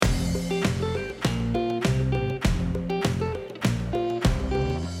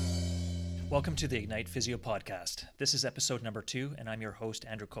Welcome to the Ignite Physio Podcast. This is episode number 2, and I'm your host,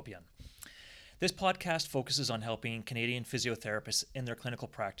 Andrew Kopian. This podcast focuses on helping Canadian physiotherapists in their clinical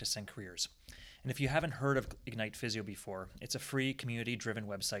practice and careers. And if you haven't heard of Ignite Physio before, it's a free community-driven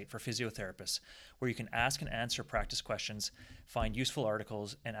website for physiotherapists where you can ask and answer practice questions, find useful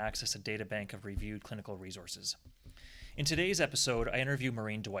articles, and access a data bank of reviewed clinical resources. In today's episode, I interview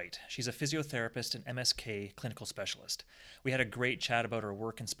Maureen Dwight. She's a physiotherapist and MSK clinical specialist. We had a great chat about her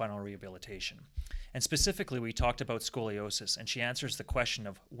work in spinal rehabilitation. And specifically, we talked about scoliosis, and she answers the question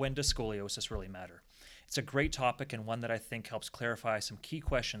of when does scoliosis really matter? It's a great topic and one that I think helps clarify some key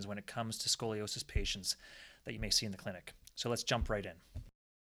questions when it comes to scoliosis patients that you may see in the clinic. So let's jump right in.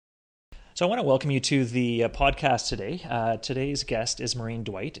 So I want to welcome you to the podcast today. Today's guest is Maureen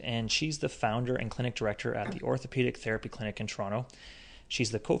Dwight, and she's the founder and clinic director at the Orthopedic Therapy Clinic in Toronto.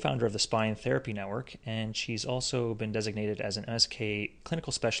 She's the co-founder of the Spine Therapy Network, and she's also been designated as an MSK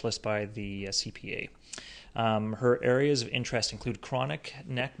clinical specialist by the CPA. Her areas of interest include chronic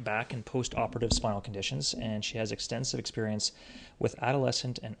neck, back, and post-operative spinal conditions, and she has extensive experience with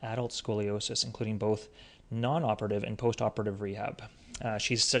adolescent and adult scoliosis, including both non-operative and post-operative rehab.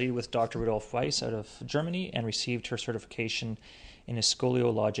 She's studied with Dr. Rudolf Weiss out of Germany and received her certification in a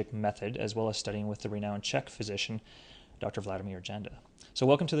scoliologic method, as well as studying with the renowned Czech physician, Dr. Vladimir Janda. So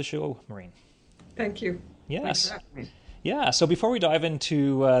welcome to the show, Maureen. Thank you. Yes. Thanks for having me. Yeah, so before we dive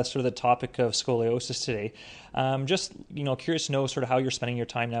into sort of the topic of scoliosis today, just curious to know sort of how you're spending your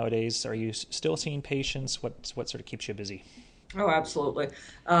time nowadays. Are you still seeing patients? What sort of keeps you busy? Oh, absolutely.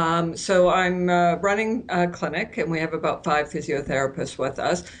 So I'm running a clinic, and we have about 5 physiotherapists with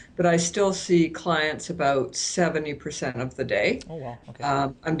us, but I still see clients about 70% of the day. Oh, wow. Okay.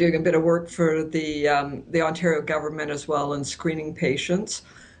 I'm doing a bit of work for the Ontario government as well in screening patients,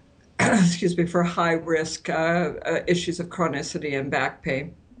 excuse me, for high-risk issues of chronicity and back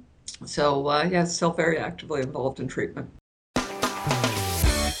pain. So, still very actively involved in treatment.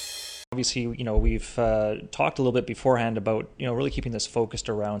 Obviously, we've talked a little bit beforehand about, really keeping this focused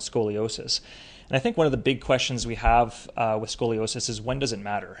around scoliosis. And I think one of the big questions we have with scoliosis is when does it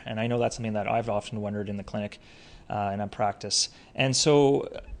matter? And I know that's something that I've often wondered in the clinic and in practice. And so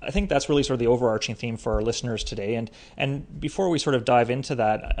I think that's really sort of the overarching theme for our listeners today. And before we sort of dive into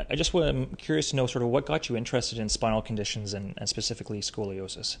that, I'm curious to know sort of what got you interested in spinal conditions and specifically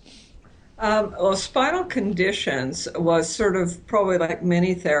scoliosis. Well, spinal conditions was sort of probably like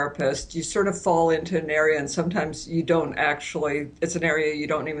many therapists, you sort of fall into an area and sometimes you don't actually, it's an area you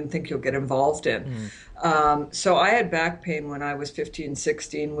don't even think you'll get involved in. So I had back pain when I was 15,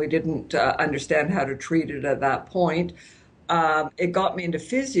 16. We didn't understand how to treat it at that point. It got me into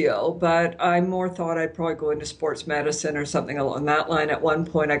physio, but I more thought I'd probably go into sports medicine or something along that line. At one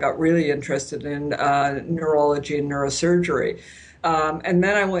point, I got really interested in neurology and neurosurgery. And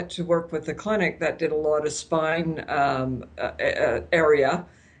then I went to work with a clinic that did a lot of spine area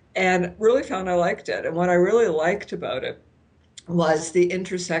and really found I liked it. And what I really liked about it was the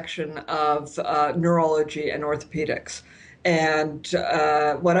intersection of neurology and orthopedics. And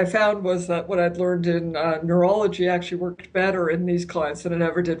what I found was that what I'd learned in neurology actually worked better in these clients than it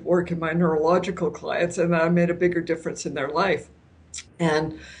ever did work in my neurological clients, and that I made a bigger difference in their life.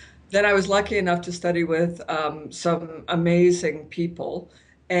 And then I was lucky enough to study with some amazing people,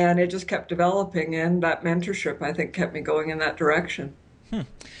 and it just kept developing, and that mentorship, I think, kept me going in that direction.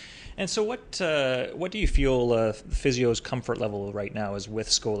 And so what do you feel physio's comfort level right now is with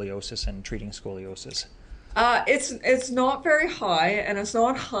scoliosis and treating scoliosis? It's not very high, and it's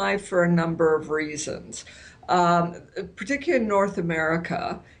not high for a number of reasons. Particularly in North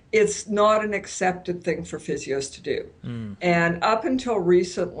America, it's not an accepted thing for physios to do. And up until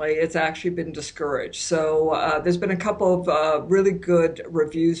recently, it's actually been discouraged. So there's been a couple of really good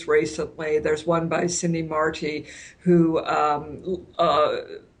reviews recently. There's one by Cindy Marty, who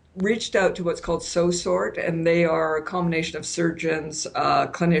reached out to what's called SOSORT, and they are a combination of surgeons,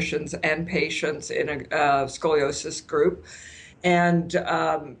 clinicians, and patients in a scoliosis group. And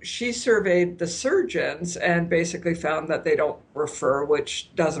she surveyed the surgeons and basically found that they don't refer,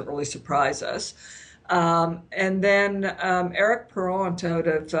 which doesn't really surprise us. And then Eric Perront out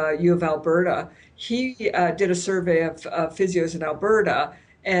of U of Alberta, he did a survey of physios in Alberta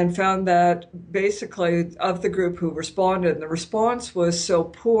and found that basically of the group who responded, the response was so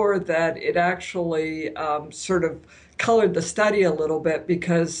poor that it actually sort of colored the study a little bit,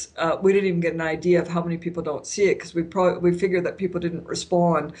 because we didn't even get an idea of how many people don't see it, because we figured that people didn't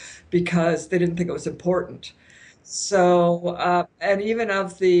respond because they didn't think it was important. So, and even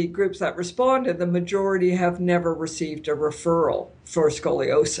of the groups that responded, the majority have never received a referral for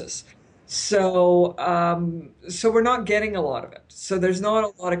scoliosis. So we're not getting a lot of it. So there's not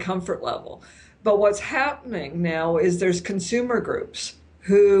a lot of comfort level. But what's happening now is there's consumer groups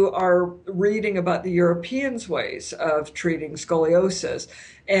who are reading about the Europeans' ways of treating scoliosis.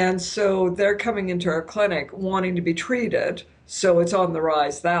 And so they're coming into our clinic wanting to be treated. So it's on the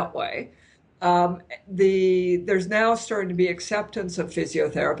rise that way. There's now starting to be acceptance of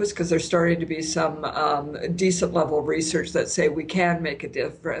physiotherapists because there's starting to be some decent level of research that say we can make a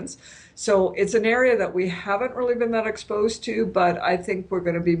difference. So it's an area that we haven't really been that exposed to, but I think we're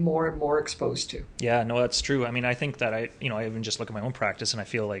going to be more and more exposed to. Yeah, no, that's true. I mean, I think that I even just look at my own practice and I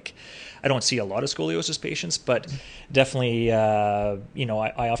feel like I don't see a lot of scoliosis patients, but definitely, I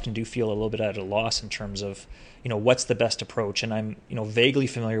often do feel a little bit at a loss in terms of, what's the best approach. And I'm, vaguely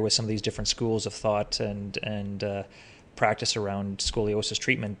familiar with some of these different schools of thought and practice around scoliosis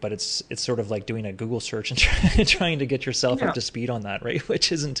treatment, but it's sort of like doing a Google search and trying to get yourself up to speed on that, right?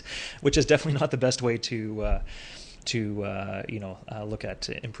 Which is definitely not the best way to look at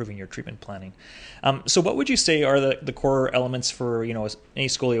improving your treatment planning. So what would you say are the core elements for, any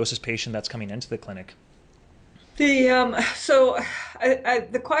scoliosis patient that's coming into the clinic? The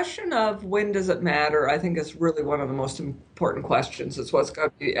question of when does it matter, I think is really one of the most important questions. It's what's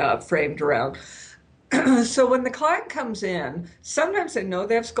got to be framed around. So when the client comes in, sometimes they know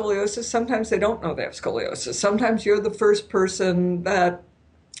they have scoliosis, sometimes they don't know they have scoliosis. Sometimes you're the first person that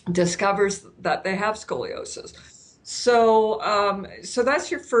discovers that they have scoliosis. So that's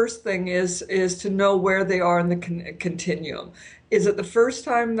your first thing is to know where they are in the continuum. Is it the first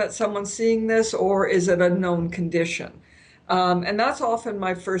time that someone's seeing this, or is it a known condition? And that's often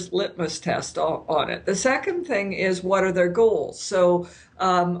my first litmus test on it. The second thing is, what are their goals? So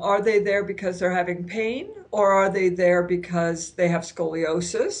are they there because they're having pain, or are they there because they have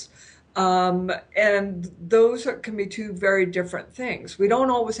scoliosis? And those can be two very different things. We don't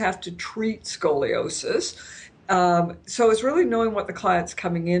always have to treat scoliosis. So it's really knowing what the client's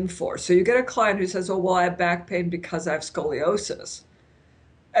coming in for. So you get a client who says, oh, well, I have back pain because I have scoliosis.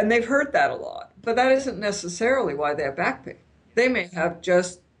 And they've heard that a lot, but that isn't necessarily why they have back pain. They may have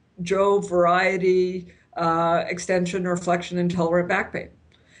just Joe variety, extension or flexion intolerant back pain.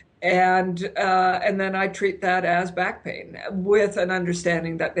 And then I treat that as back pain with an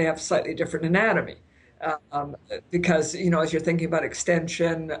understanding that they have slightly different anatomy. Because, as you're thinking about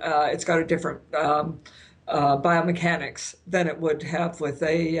extension, it's got a different biomechanics than it would have with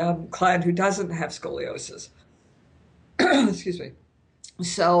a client who doesn't have scoliosis. Excuse me.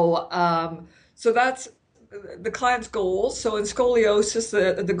 So that's the client's goals. So in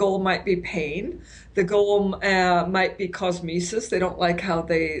scoliosis, the goal might be pain. The goal might be cosmesis. They don't like how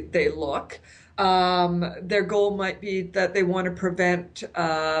they look. Their goal might be that they want to prevent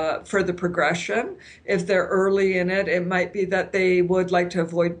further progression. If they're early in it, it might be that they would like to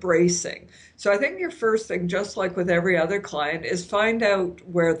avoid bracing. So I think your first thing, just like with every other client, is find out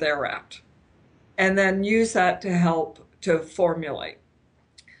where they're at and then use that to help to formulate.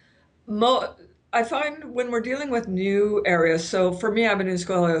 I find when we're dealing with new areas, so for me, I've been in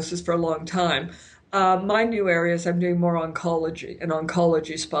scoliosis for a long time. My new areas, I'm doing more oncology and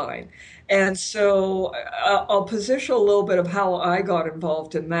oncology spine. And so I'll position a little bit of how I got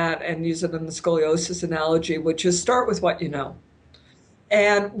involved in that and use it in the scoliosis analogy, which is start with what you know.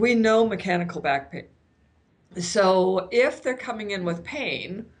 And we know mechanical back pain. So if they're coming in with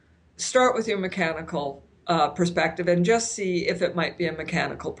pain, start with your mechanical perspective and just see if it might be a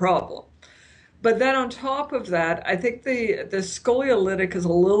mechanical problem. But then on top of that, I think the scoliolytic is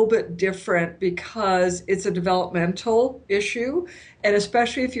a little bit different because it's a developmental issue, and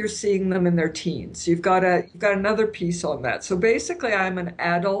especially if you're seeing them in their teens. You've got another piece on that. So basically, I'm an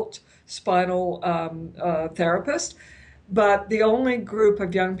adult spinal therapist, but the only group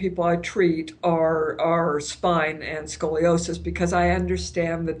of young people I treat are spine and scoliosis because I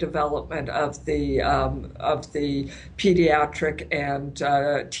understand the development of the pediatric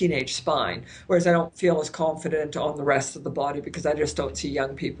and teenage spine, whereas I don't feel as confident on the rest of the body because I just don't see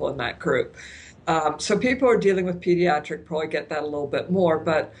young people in that group. So people who are dealing with pediatric probably get that a little bit more,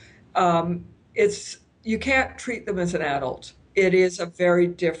 but you can't treat them as an adult. It is a very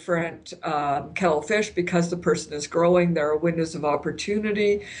different kettle of fish because the person is growing. There are windows of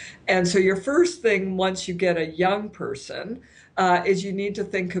opportunity. And so your first thing once you get a young person is you need to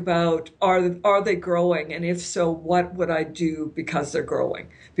think about, are they growing? And if so, what would I do because they're growing?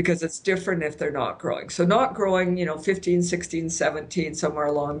 Because it's different if they're not growing. So not growing, 15, 16, 17, somewhere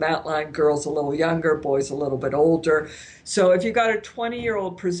along that line, girls a little younger, boys a little bit older. So if you've got a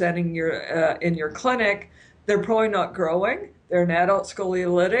 20-year-old presenting in your clinic, they're probably not growing. They're an adult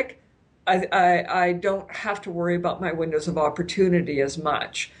scoliolytic. I don't have to worry about my windows of opportunity as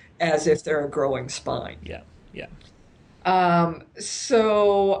much. as if they're a growing spine. Yeah. Yeah.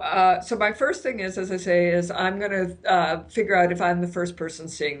 So my first thing is, as I say, is I'm going to figure out if I'm the first person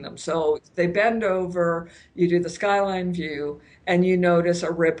seeing them. So they bend over, you do the skyline view, and you notice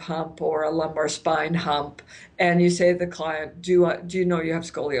a rib hump or a lumbar spine hump, and you say to the client, do you know you have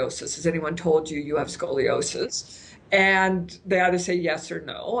scoliosis? Has anyone told you you have scoliosis? And they either say yes or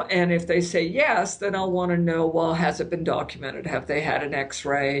no. And if they say yes, then I'll want to know, well, has it been documented? Have they had an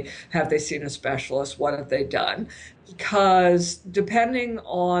x-ray? Have they seen a specialist? What have they done? Because depending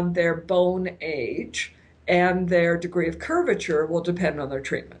on their bone age and their degree of curvature will depend on their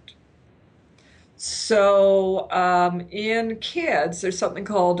treatment. So in kids, there's something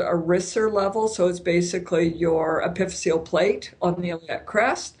called a Risser level. So it's basically your epiphyseal plate on the iliac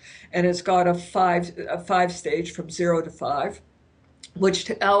crest, and it's got a five stage from 0 to 5, which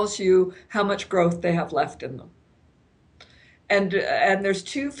tells you how much growth they have left in them. And there's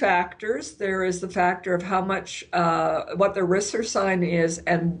two factors. There is the factor of how much what the Risser sign is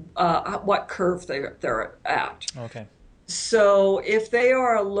and what curve they're at. Okay. So if they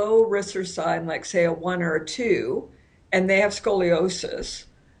are a low Risser sign, like say a 1 or a 2, and they have scoliosis,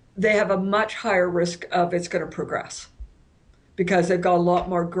 they have a much higher risk of it's going to progress because they've got a lot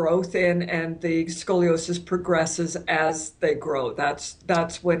more growth in, and the scoliosis progresses as they grow. That's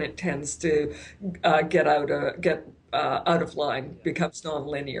when it tends to get out of line, becomes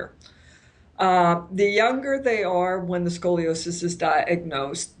nonlinear. The younger they are when the scoliosis is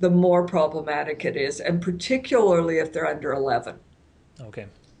diagnosed, the more problematic it is, and particularly if they're under 11. Okay.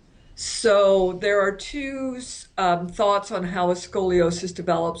 So there are two thoughts on how a scoliosis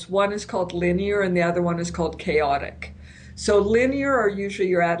develops. One is called linear and the other one is called chaotic. So linear are usually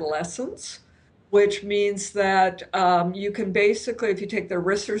your adolescents, which means that you can basically, if you take their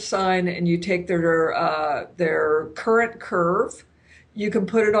Risser sign and you take their current curve, you can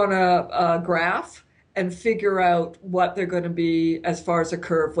put it on a graph and figure out what they're going to be as far as a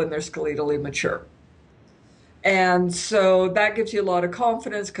curve when they're skeletally mature. And so that gives you a lot of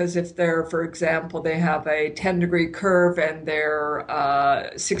confidence because if they're, for example, they have a 10-degree curve and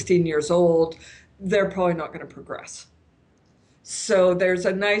they're 16 years old, they're probably not going to progress. So there's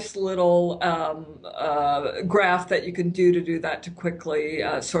a nice little graph that you can do that to quickly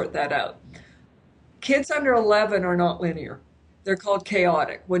sort that out. Kids under 11 are not linear. They're called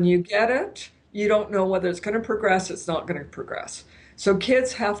chaotic. When you get it, you don't know whether it's going to progress, it's not going to progress. So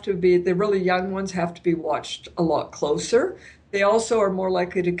kids have to be, the really young ones have to be watched a lot closer. They also are more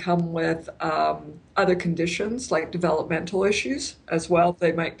likely to come with other conditions like developmental issues as well.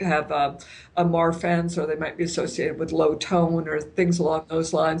 They might have a Marfan's, or they might be associated with low tone or things along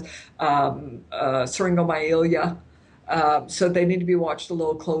those lines, syringomyelia. So they need to be watched a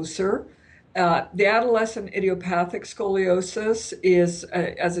little closer. The adolescent idiopathic scoliosis is,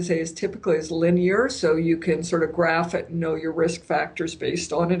 as I say, is typically linear, so you can sort of graph it and know your risk factors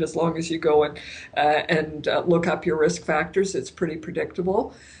based on it. As long as you go and look up your risk factors, it's pretty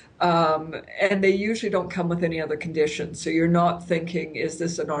predictable. And they usually don't come with any other conditions. So you're not thinking, is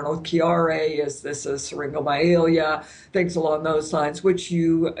this an Arnold-Chiari? Is this a syringomyelia? Things along those lines, which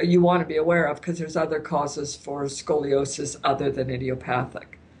you want to be aware of because there's other causes for scoliosis other than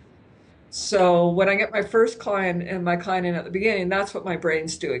idiopathic. So when I get my first client and my client in at the beginning, that's what my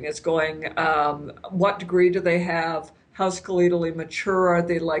brain's doing. It's going, what degree do they have? How skeletally mature are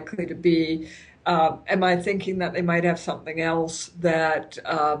they likely to be? Am I thinking that they might have something else that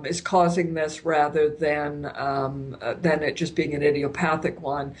is causing this rather than it just being an idiopathic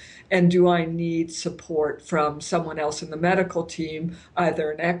one? And do I need support from someone else in the medical team,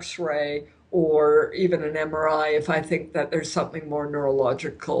 either an X-ray or even an MRI if I think that there's something more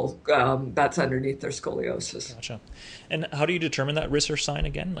neurological that's underneath their scoliosis. Gotcha. And how do you determine that Risser sign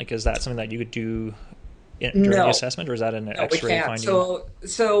again? Like, is that something that you would do during No, the assessment, or is that an no, we X-ray can't. finding?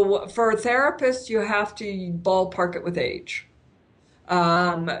 So for a therapist, you have to ballpark it with age.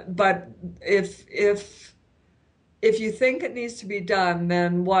 But if you think it needs to be done,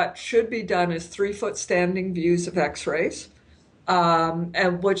 then what should be done is 3-foot standing views of X-rays.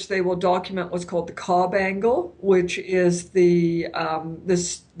 And which they will document what's called the Cobb angle, which is the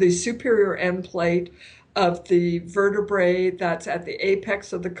superior end plate of the vertebrae that's at the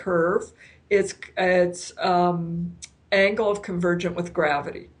apex of the curve. It's angle of convergent with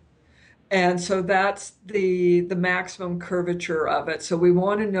gravity. And so that's the maximum curvature of it. So we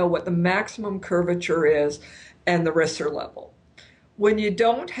want to know what the maximum curvature is and the Risser level. When you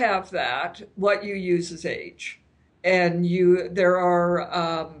don't have that, what you use is age. And there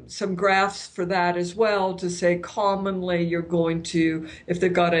are some graphs for that as well to say commonly you're going to, if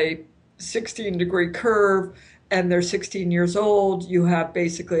they've got a 16-degree curve and they're 16 years old, you have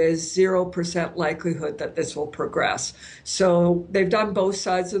basically a 0% likelihood that this will progress. So they've done both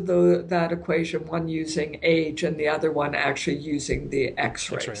sides of that equation, one using age and the other one actually using the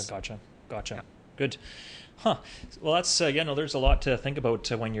X-ray. x-rays. Gotcha. Yeah. Good. Huh. Well, that's no. There's a lot to think about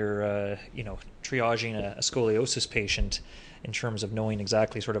when you're triaging a scoliosis patient in terms of knowing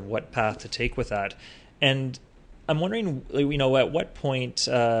exactly sort of what path to take with that. And I'm wondering, at what point,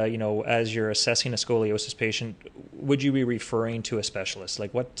 as you're assessing a scoliosis patient, would you be referring to a specialist?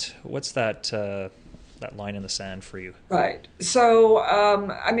 Like, what's that line in the sand for you? Right. So,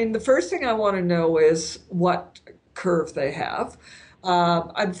 I mean, the first thing I want to know is what curve they have.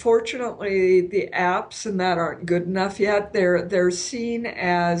 Unfortunately, the apps and that aren't good enough yet. They're seen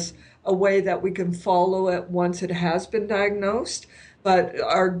as a way that we can follow it once it has been diagnosed, but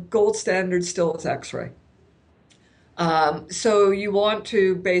our gold standard still is X-ray. So you want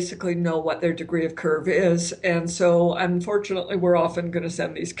to basically know what their degree of curve is. And so unfortunately, we're often going to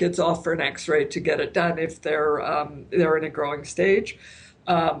send these kids off for an x-ray to get it done if they're in a growing stage.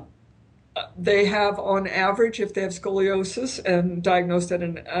 Um, they have, on average, if they have scoliosis and diagnosed at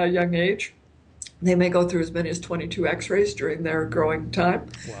a young age, they may go through as many as 22 x-rays during their growing time.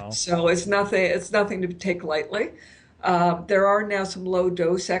 Wow. So it's nothing to take lightly. There are now some low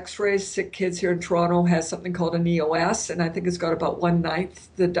dose x-rays. Sick Kids here in Toronto has something called an EOS, and I think it's got about 1/9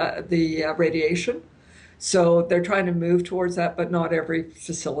 the radiation. So they're trying to move towards that, but not every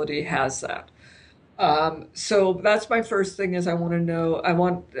facility has that. So that's my first thing is I want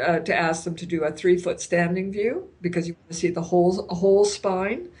to ask them to do a 3-foot standing view because you want to see the whole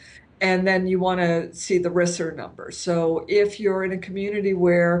spine. And then you want to see the RISR number. So if you're in a community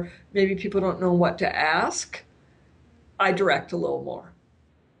where maybe people don't know what to ask, I direct a little more.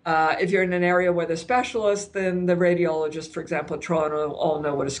 If you're in an area where the specialists, then the radiologists, for example, in Toronto, all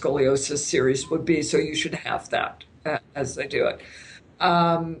know what a scoliosis series would be, so you should have that as they do it.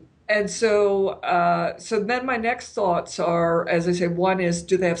 So then my next thoughts are, as I say, one is,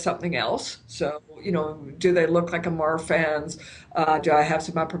 do they have something else? So, do they look like a Marfan's? Do I have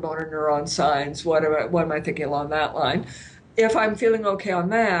some upper motor neuron signs? What am I thinking along that line? If I'm feeling okay on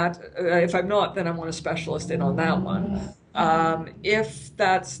that, if I'm not, then I want a specialist in on that one. If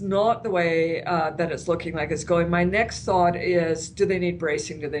that's not the way that it's looking like it's going, my next thought is, do they need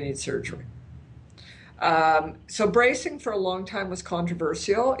bracing? Do they need surgery? So bracing for a long time was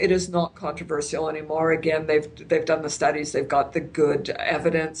controversial. It is not controversial anymore. Again, they've done the studies. They've got the good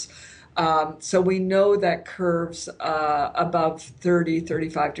evidence. So we know that curves above 30,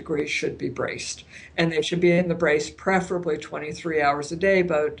 35 degrees should be braced. And they should be in the brace preferably 23 hours a day,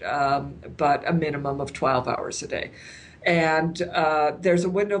 but a minimum of 12 hours a day. And there's a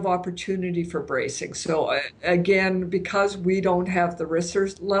window of opportunity for bracing. So again, because we don't have the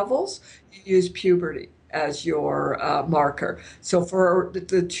RISR levels, you use puberty as your marker. So for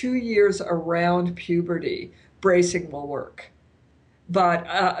the 2 years around puberty, bracing will work.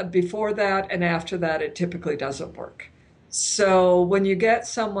 But before that and after that, it typically doesn't work. So when you get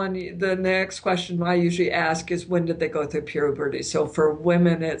someone, the next question I usually ask is, when did they go through puberty? So for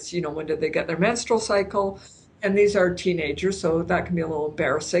women, it's, when did they get their menstrual cycle? And these are teenagers, so that can be a little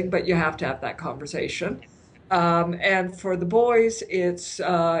embarrassing, but you have to have that conversation. And for the boys, it's,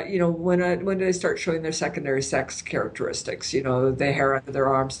 when do they start showing their secondary sex characteristics, the hair under their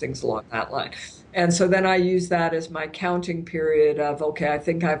arms, things along that line. And so then I use that as my counting period of, okay, I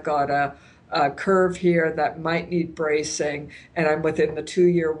think I've got a curve here that might need bracing, and I'm within the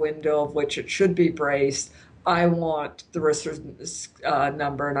 2-year window of which it should be braced. I want the RISR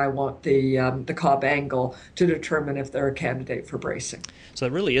number and I want the Cobb angle to determine if they're a candidate for bracing. So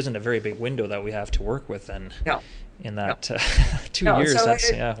it really isn't a very big window that we have to work with then. No. In that No. 2 No, years,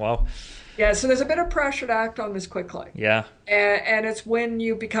 so wow. Yeah, so there's a bit of pressure to act on this quickly. Yeah. And it's when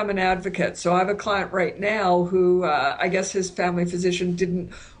you become an advocate. So I have a client right now who I guess his family physician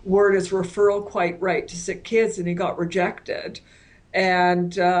didn't word his referral quite right to Sick Kids, and he got rejected.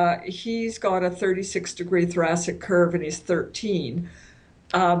 And he's got a 36-degree thoracic curve, and he's 13.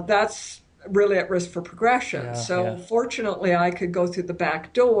 That's really at risk for progression. Yeah, so yeah. Fortunately, I could go through the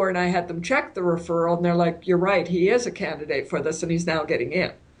back door, and I had them check the referral, and they're like, "You're right, he is a candidate for this, and he's now getting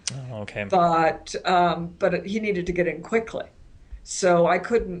in." Oh, okay. But he needed to get in quickly. So I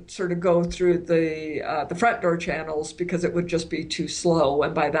couldn't sort of go through the front door channels because it would just be too slow,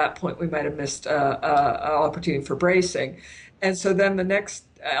 and by that point we might have missed an opportunity for bracing. And so then the next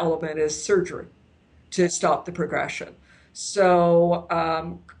element is surgery to stop the progression. So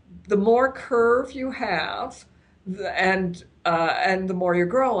the more curve you have, and the more you're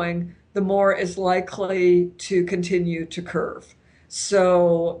growing, the more is likely to continue to curve.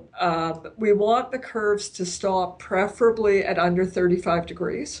 So we want the curves to stop preferably at under 35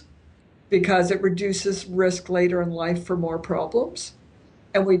 degrees because it reduces risk later in life for more problems.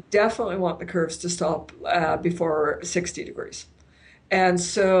 And we definitely want the curves to stop before 60 degrees. And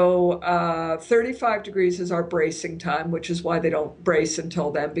so 35 degrees is our bracing time, which is why they don't brace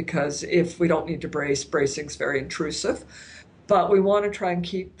until then, because if we don't need to brace, bracing is very intrusive. But we want to try and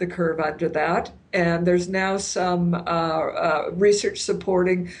keep the curve under that. And there's now some research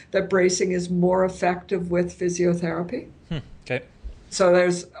supporting that bracing is more effective with physiotherapy. Okay. So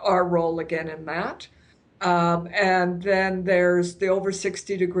there's our role again in that. And then there's the over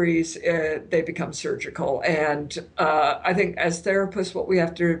 60 degrees, they become surgical. And I think as therapists, what we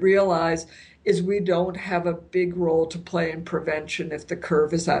have to realize is we don't have a big role to play in prevention if the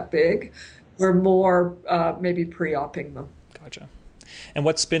curve is that big. We're more maybe pre-oping them. Gotcha. And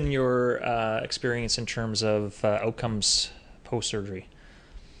what's been your experience in terms of outcomes post-surgery?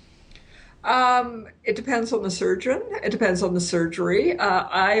 It depends on the surgeon. It depends on the surgery.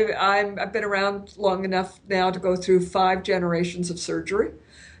 I've been around long enough now to go through 5 generations of surgery.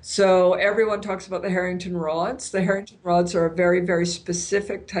 So everyone talks about the Harrington rods. The Harrington rods are a very, very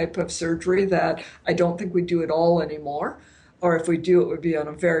specific type of surgery that I don't think we do at all anymore. Or if we do, it would be on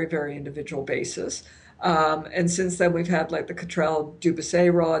a very, very individual basis. And since then, we've had like the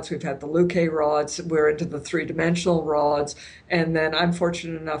Cottrell-Dubuisset rods, we've had the Luque rods, we're into the 3-dimensional rods. And then I'm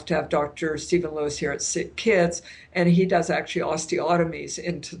fortunate enough to have Dr. Stephen Lewis here at Sick Kids, and he does actually osteotomies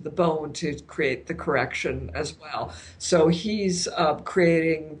into the bone to create the correction as well. So he's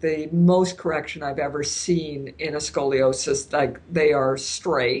creating the most correction I've ever seen in a scoliosis. Like they are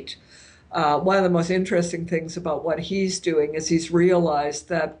straight. One of the most interesting things about what he's doing is he's realized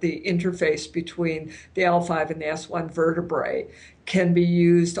that the interface between the L5 and the S1 vertebrae can be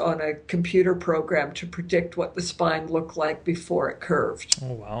used on a computer program to predict what the spine looked like before it curved.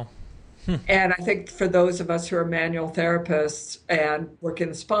 Oh, wow. And I think for those of us who are manual therapists and work in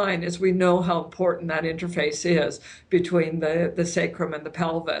the spine is we know how important that interface is between the sacrum and the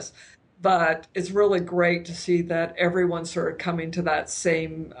pelvis. But it's really great to see that everyone's sort of coming to that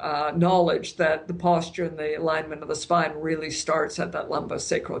same knowledge that the posture and the alignment of the spine really starts at that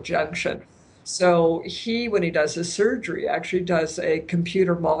lumbosacral junction. So he, when he does his surgery, actually does a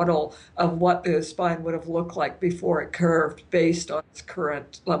computer model of what the spine would have looked like before it curved based on its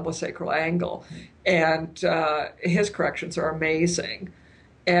current lumbosacral angle. And his corrections are amazing.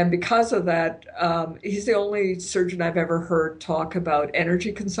 And because of that, he's the only surgeon I've ever heard talk about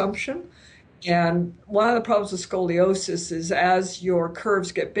energy consumption. And one of the problems with scoliosis is as your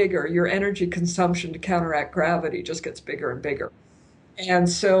curves get bigger, your energy consumption to counteract gravity just gets bigger and bigger. And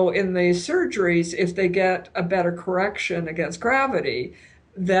so in the surgeries, if they get a better correction against gravity,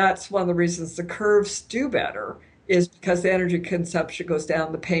 that's one of the reasons the curves do better is because the energy consumption goes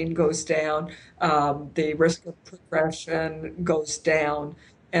down, the pain goes down, the risk of progression goes down.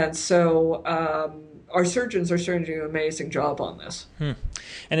 And so our surgeons are starting to do an amazing job on this.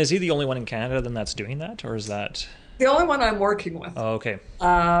 And is he the only one in Canada then that's doing that, or is that... The only one I'm working with. Oh, okay.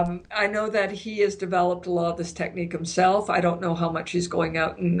 I know that he has developed a lot of this technique himself. I don't know how much he's going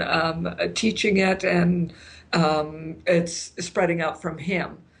out and teaching it, and it's spreading out from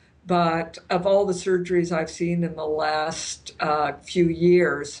him. But of all the surgeries I've seen in the last few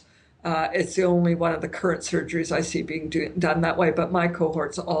years, it's the only one of the current surgeries I see being done that way. But my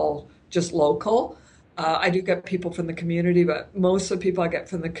cohort's all just local. I do get people from the community, but most of the people I get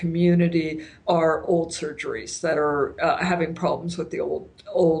from the community are old surgeries that are having problems with the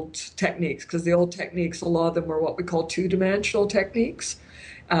old techniques, because the old techniques, a lot of them were what we call 2-dimensional techniques.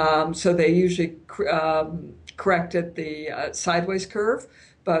 So they usually corrected the sideways curve,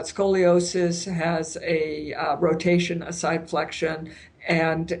 but scoliosis has a rotation, a side flexion,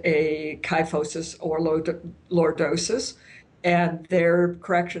 and a kyphosis or lordosis. And their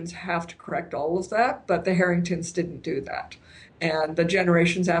corrections have to correct all of that, but the Harringtons didn't do that. And the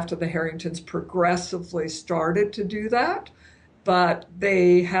generations after the Harringtons progressively started to do that, but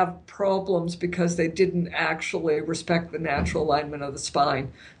they have problems because they didn't actually respect the natural alignment of the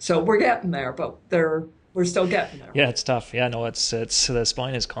spine. So we're getting there, but we're still getting there. Yeah, it's tough. Yeah, no, it's the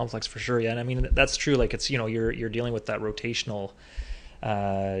spine is complex for sure. Yeah, and I mean that's true. Like it's you're dealing with that rotational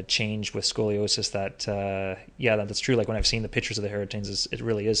change with scoliosis that that's true. Like when I've seen the pictures of the Harringtons, it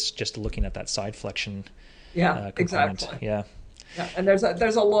really is just looking at that side flexion component. Exactly. Yeah, and there's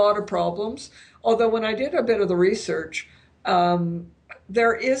a lot of problems, although when I did a bit of the research,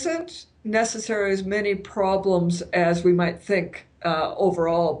 there isn't necessarily as many problems as we might think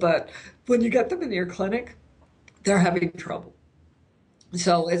overall, but when you get them in your clinic, they're having trouble.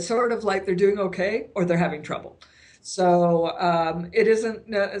 So it's sort of like they're doing okay or they're having trouble. So it isn't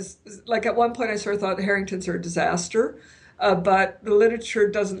like at one point I sort of thought the Harringtons are a disaster, but the literature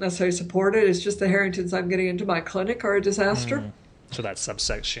doesn't necessarily support it. It's just the Harringtons I'm getting into my clinic are a disaster. So that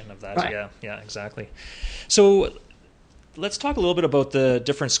subsection of that, Right. yeah, yeah, exactly. So let's talk a little bit about the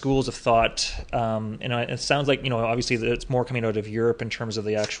different schools of thought. It sounds like, obviously it's more coming out of Europe in terms of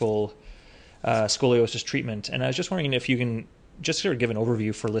the actual scoliosis treatment. And I was just wondering if you can just sort of give an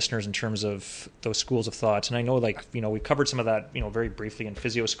overview for listeners in terms of those schools of thought. And I know, like, we covered some of that, very briefly in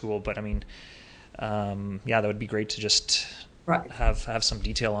physio school, but I mean, yeah, that would be great to just Right. have some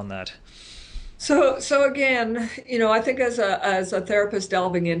detail on that. So again, I think as a therapist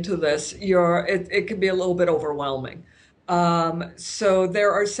delving into this, it can be a little bit overwhelming. So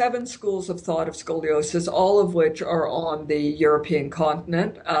there are seven schools of thought of scoliosis, all of which are on the European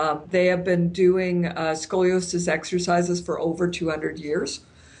continent. They have been doing scoliosis exercises for over 200 years.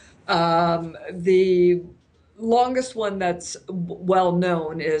 The longest one that's well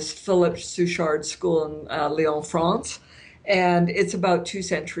known is Philippe Souchard's school in Lyon, France, and it's about 2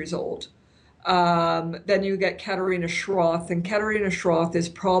 centuries old. Then you get Katarina Schroth, and Katarina Schroth is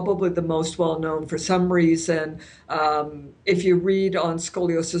probably the most well known for some reason. If you read on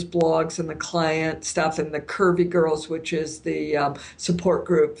scoliosis blogs and the client stuff and the Curvy Girls, which is the support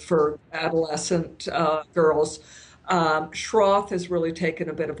group for adolescent girls, Schroth has really taken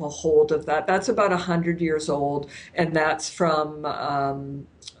a bit of a hold of that. That's about 100 years old, and that's from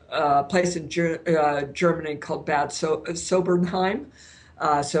a place in Germany called Bad Sobernheim.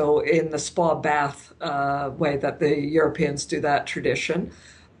 So in the spa bath way that the Europeans do that tradition.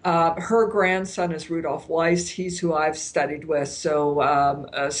 Her grandson is Rudolf Weiss. He's who I've studied with. So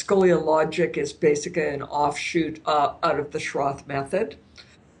Scoliologic is basically an offshoot out of the Schroth method.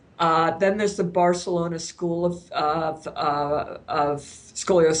 Then there's the Barcelona School of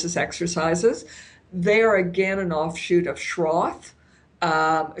Scoliosis Exercises. They are again an offshoot of Schroth.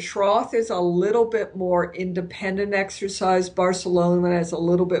 Schroth is a little bit more independent exercise. Barcelona is a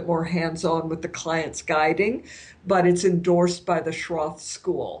little bit more hands-on with the client's guiding, but it's endorsed by the Schroth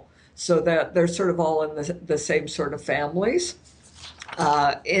school. So that they're sort of all in the same sort of families.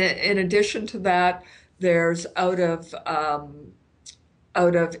 In addition to that, there's out of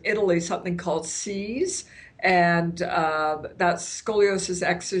Italy something called SEAS, and that's scoliosis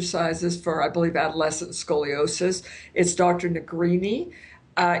exercises for, I believe, adolescent scoliosis. It's Dr. Negrini.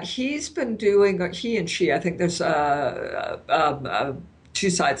 He's been doing, he and she, I think there's two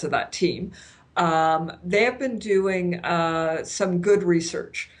sides of that team. They have been doing some good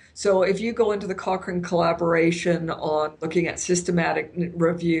research. So if you go into the Cochrane collaboration on looking at systematic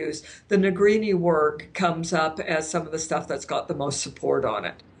reviews, the Negrini work comes up as some of the stuff that's got the most support on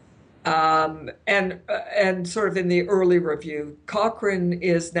it. And sort of in the early review, Cochrane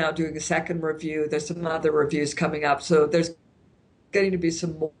is now doing a second review. There's some other reviews coming up, so there's getting to be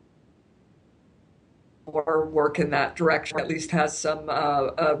some more work in that direction. At least has some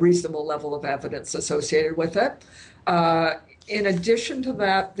a reasonable level of evidence associated with it. In addition to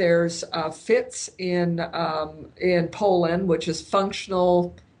that, there's FITS in Poland, which is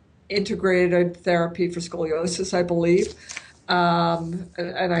functional integrated therapy for scoliosis, I believe. And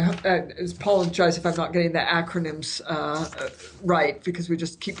I apologize if I'm not getting the acronyms right because we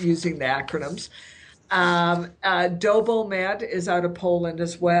just keep using the acronyms. Dobomed is out of Poland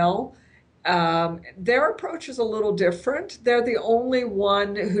as well. Their approach is a little different. They're the only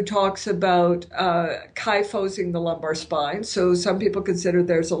one who talks about kyphosing the lumbar spine. So some people consider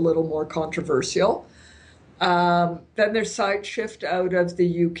theirs a little more controversial. Then there's side shift out of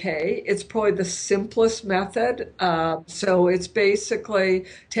the UK. It's probably the simplest method. So it's basically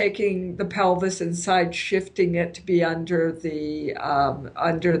taking the pelvis and side shifting it to be under the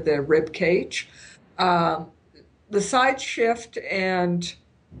rib cage. The side shift and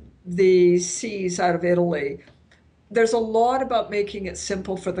the C's out of Italy, there's a lot about making it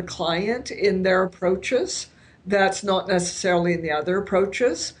simple for the client in their approaches. That's not necessarily in the other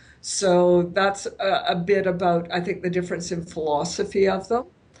approaches. So that's a bit about, I think, the difference in philosophy of them.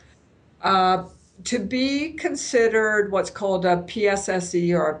 Uh, to be considered what's called a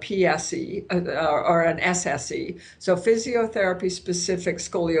PSSE or a PSE or an SSE, so physiotherapy specific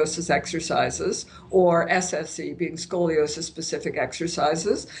scoliosis exercises, or SSE being scoliosis specific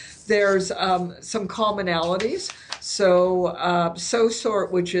exercises, there's some commonalities. So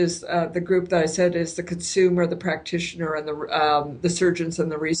SOSORT, which is the group that I said is the consumer, the practitioner, and the surgeons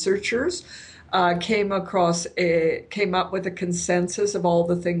and the researchers, came up with a consensus of all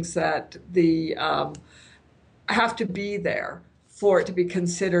the things that the have to be there for it to be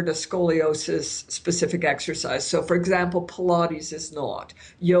considered a scoliosis specific exercise. So, for example, Pilates is not,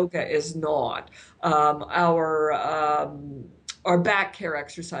 yoga is not, our back care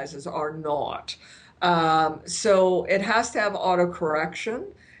exercises are not. So it has to have autocorrection,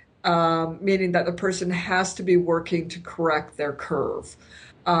 meaning that the person has to be working to correct their curve.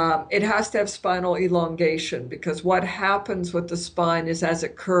 It has to have spinal elongation because what happens with the spine is as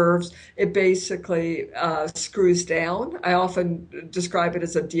it curves, it basically screws down. I often describe it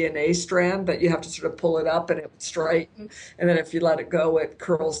as a DNA strand that you have to sort of pull it up and it would straighten. And then if you let it go, it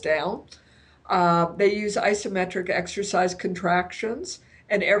curls down. They use isometric exercise contractions,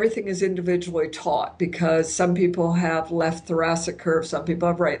 and everything is individually taught because some people have left thoracic curve, some people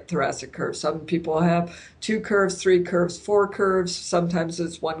have right thoracic curve, some people have two curves, three curves, four curves. Sometimes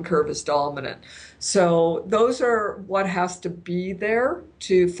it's one curve is dominant. So those are what has to be there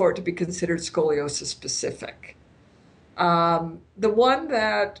for it to be considered scoliosis specific. The one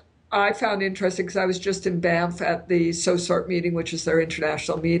that I found interesting because I was just in Banff at the SOSORT meeting, which is their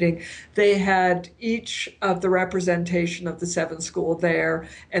international meeting. They had each of the representation of the seven school there,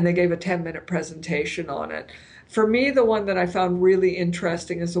 and they gave a 10-minute presentation on it. For me, the one that I found really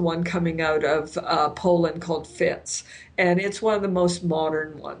interesting is the one coming out of Poland called FITS, and it's one of the most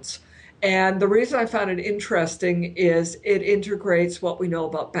modern ones. And the reason I found it interesting is it integrates what we know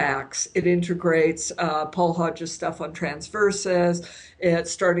about backs. It integrates Paul Hodge's stuff on transverses.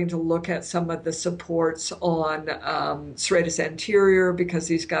 It's starting to look at some of the supports on serratus anterior because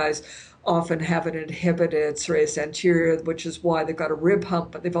these guys often have an inhibited serratus anterior, which is why they've got a rib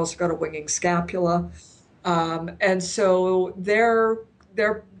hump, but they've also got a winging scapula. And so they're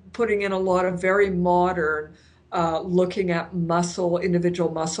putting in a lot of very modern looking at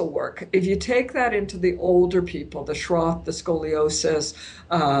individual muscle work. If you take that into the older people, the Schroth, the scoliosis,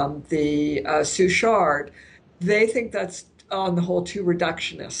 the Suchard, they think that's on the whole too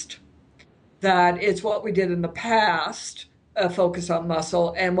reductionist. That it's what we did in the past, focus on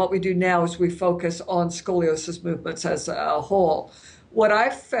muscle, and what we do now is we focus on scoliosis movements as a whole. What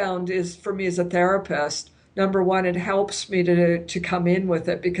I've found is, for me as a therapist, number one, it helps me to come in with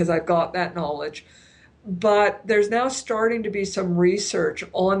it because I've got that knowledge. But there's now starting to be some research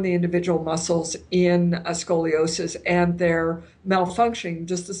on the individual muscles in scoliosis and their malfunctioning,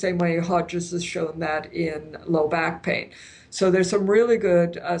 just the same way Hodges has shown that in low back pain. So there's some really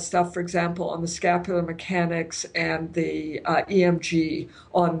good stuff, for example, on the scapular mechanics and the EMG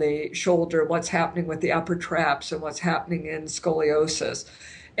on the shoulder, what's happening with the upper traps and what's happening in scoliosis.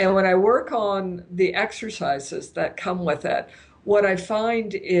 And when I work on the exercises that come with it, what I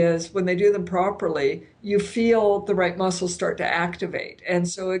find is when they do them properly, you feel the right muscles start to activate. And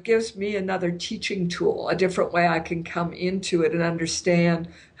so it gives me another teaching tool, a different way I can come into it and understand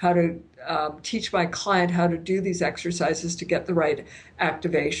how to teach my client how to do these exercises to get the right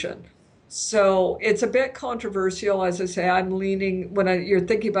activation. So it's a bit controversial. As I say, I'm leaning, you're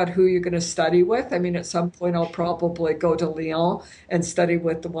thinking about who you're going to study with. I mean, at some point I'll probably go to Lyon and study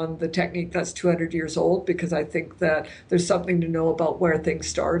with the technique that's 200 years old, because I think that there's something to know about where things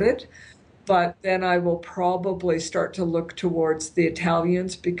started. But then I will probably start to look towards the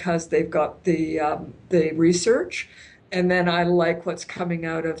Italians because they've got the research. And then I like what's coming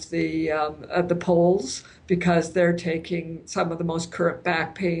out of the Poles because they're taking some of the most current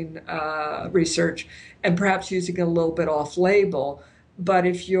back pain research and perhaps using it a little bit off label. But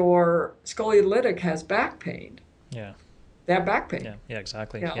if your scoliolytic has back pain, yeah, they have back pain. Yeah,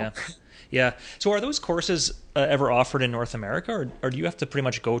 exactly. You know? Yeah. So are those courses ever offered in North America, or do you have to pretty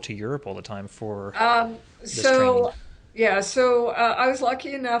much go to Europe all the time for this training? Yeah, so I was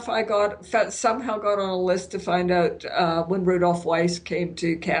lucky enough. I somehow got on a list to find out when Rudolf Weiss came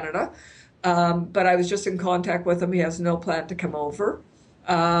to Canada, but I was just in contact with him. He has no plan to come over.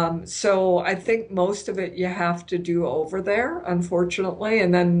 So I think most of it you have to do over there, unfortunately.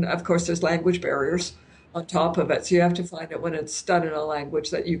 And then, of course, there's language barriers on top of it. So you have to find it when it's done in a language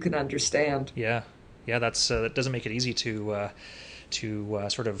that you can understand. Yeah, that doesn't make it easy to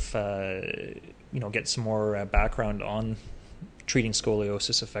sort of get some more background on treating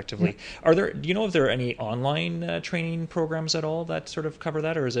scoliosis effectively. Do you know if there are any online training programs at all that sort of cover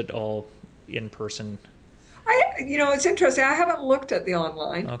that, or is it all in person? It's interesting. I haven't looked at the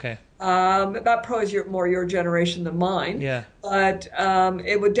online. Okay. That probably is more your generation than mine. Yeah. But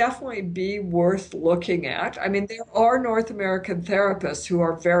it would definitely be worth looking at. I mean, there are North American therapists who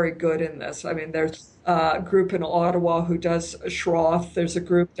are very good in this. I mean, there's a group in Ottawa who does Schroth. There's a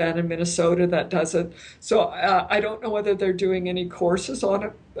group down in Minnesota that does it. So I don't know whether they're doing any courses on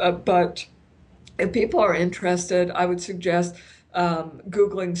it. But if people are interested, I would suggest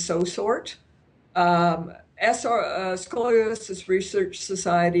Googling SOSORT. Scoliosis Research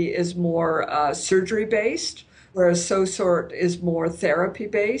Society is more surgery based, whereas SOSORT is more therapy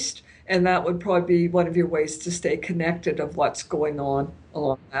based. And that would probably be one of your ways to stay connected of what's going on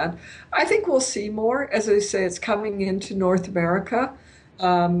along that. I think we'll see more. As I say, it's coming into North America.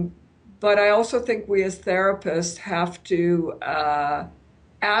 Um, but I also think we as therapists have to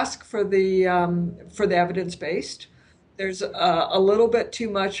ask for the evidence based. There's a little bit too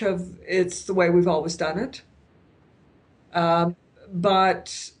much of it's the way we've always done it. Um,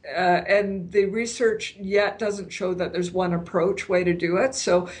 and the research yet doesn't show that there's one approach way to do it.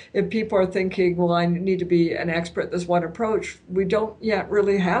 So if people are thinking, well, I need to be an expert at this one approach, we don't yet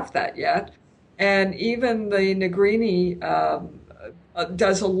really have that yet. And even the Negrini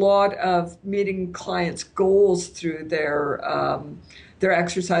does a lot of meeting clients' goals through their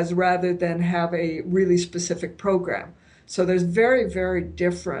exercise rather than have a really specific program. So there's very, very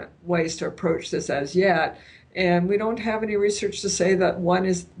different ways to approach this as yet. And we don't have any research to say that one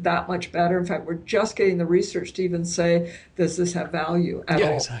is that much better. In fact, we're just getting the research to even say, does this have value at all?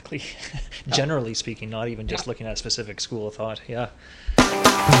 Yeah, exactly. Generally speaking, not even just looking at a specific school of thought. Yeah.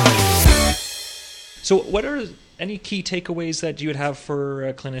 So what are any key takeaways that you would have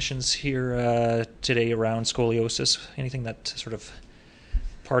for clinicians here today around scoliosis? Anything that sort of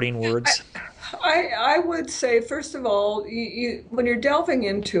parting words? I would say, first of all, when you're delving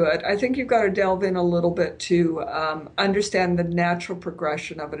into it, I think you've got to delve in a little bit to understand the natural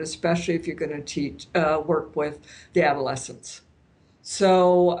progression of it, especially if you're going to work with the adolescents.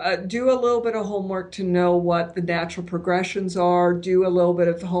 So do a little bit of homework to know what the natural progressions are. Do a little bit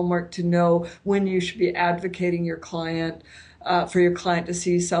of homework to know when you should be advocating for your client to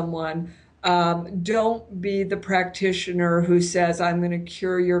see someone. Don't be the practitioner who says, I'm going to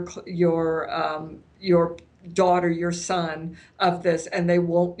cure your daughter, your son of this, and they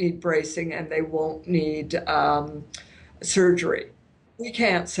won't need bracing and they won't need surgery. We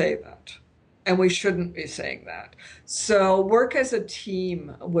can't say that. And we shouldn't be saying that. So work as a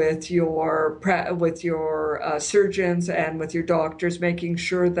team with your surgeons and with your doctors, making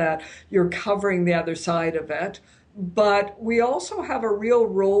sure that you're covering the other side of it. But we also have a real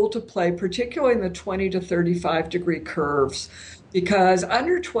role to play, particularly in the 20 to 35 degree curves, because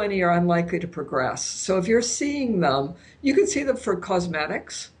under 20 are unlikely to progress. So if you're seeing them, you can see them for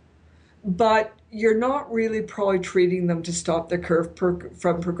cosmetics, but you're not really probably treating them to stop the curve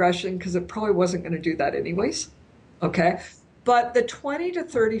from progression because it probably wasn't going to do that anyways. Okay. But the 20 to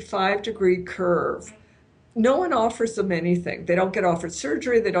 35 degree curve, no one offers them anything. They don't get offered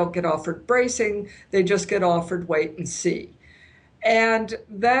surgery. They don't get offered bracing. They just get offered wait and see. And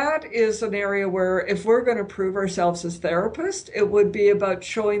that is an area where if we're going to prove ourselves as therapists, it would be about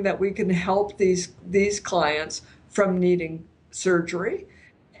showing that we can help these clients from needing surgery.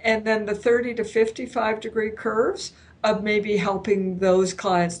 And then the 30 to 55 degree curves of maybe helping those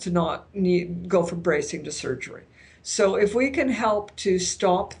clients to not go from bracing to surgery. So if we can help to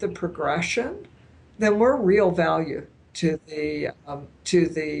stop the progression, then we're real value to the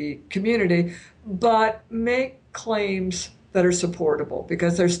community, but make claims that are supportable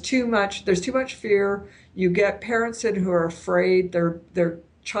because there's too much fear. You get parents in who are afraid their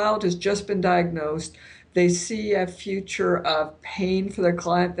child has just been diagnosed. They see a future of pain for their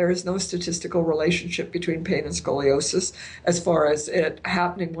client. There is no statistical relationship between pain and scoliosis. As far as it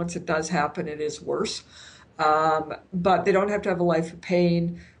happening, once it does happen, it is worse. But they don't have to have a life of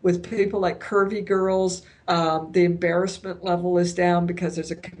pain. With people like curvy girls, the embarrassment level is down because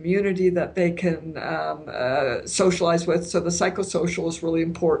there's a community that they can socialize with. So the psychosocial is really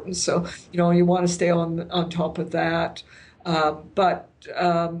important. So, you want to stay on top of that.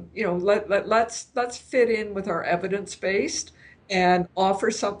 Let's fit in with our evidence-based and offer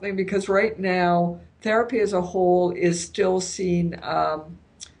something because right now therapy as a whole is still seen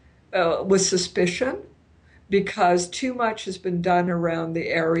with suspicion because too much has been done around the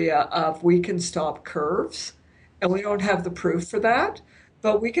area of we can stop curves and we don't have the proof for that.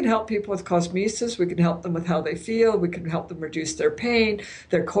 But we can help people with cosmesis. We can help them with how they feel. We can help them reduce their pain.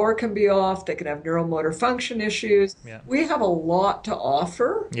 Their core can be off. They can have neuromotor function issues. Yeah. We have a lot to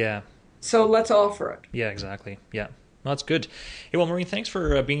offer. Yeah. So let's offer it. Yeah, exactly. Yeah. Well, that's good. Hey, well, Maureen, thanks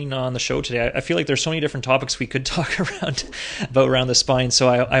for being on the show today. I feel like there's so many different topics we could talk around the spine. So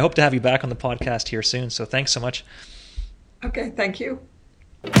I hope to have you back on the podcast here soon. So thanks so much. Okay. Thank you.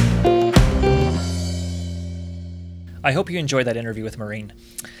 I hope you enjoyed that interview with Maureen.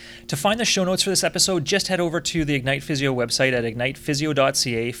 To find the show notes for this episode, just head over to the Ignite Physio website at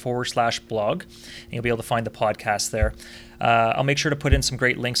ignitephysio.ca/blog, and you'll be able to find the podcast there. I'll make sure to put in some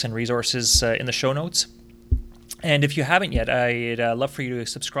great links and resources in the show notes. And if you haven't yet, I'd love for you to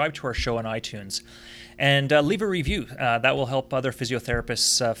subscribe to our show on iTunes. And leave a review. That will help other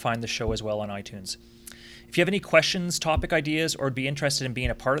physiotherapists find the show as well on iTunes. If you have any questions, topic ideas, or would be interested in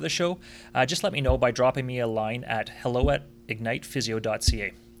being a part of the show, just let me know by dropping me a line at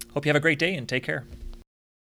hello@ignitephysio.ca. Hope you have a great day and take care.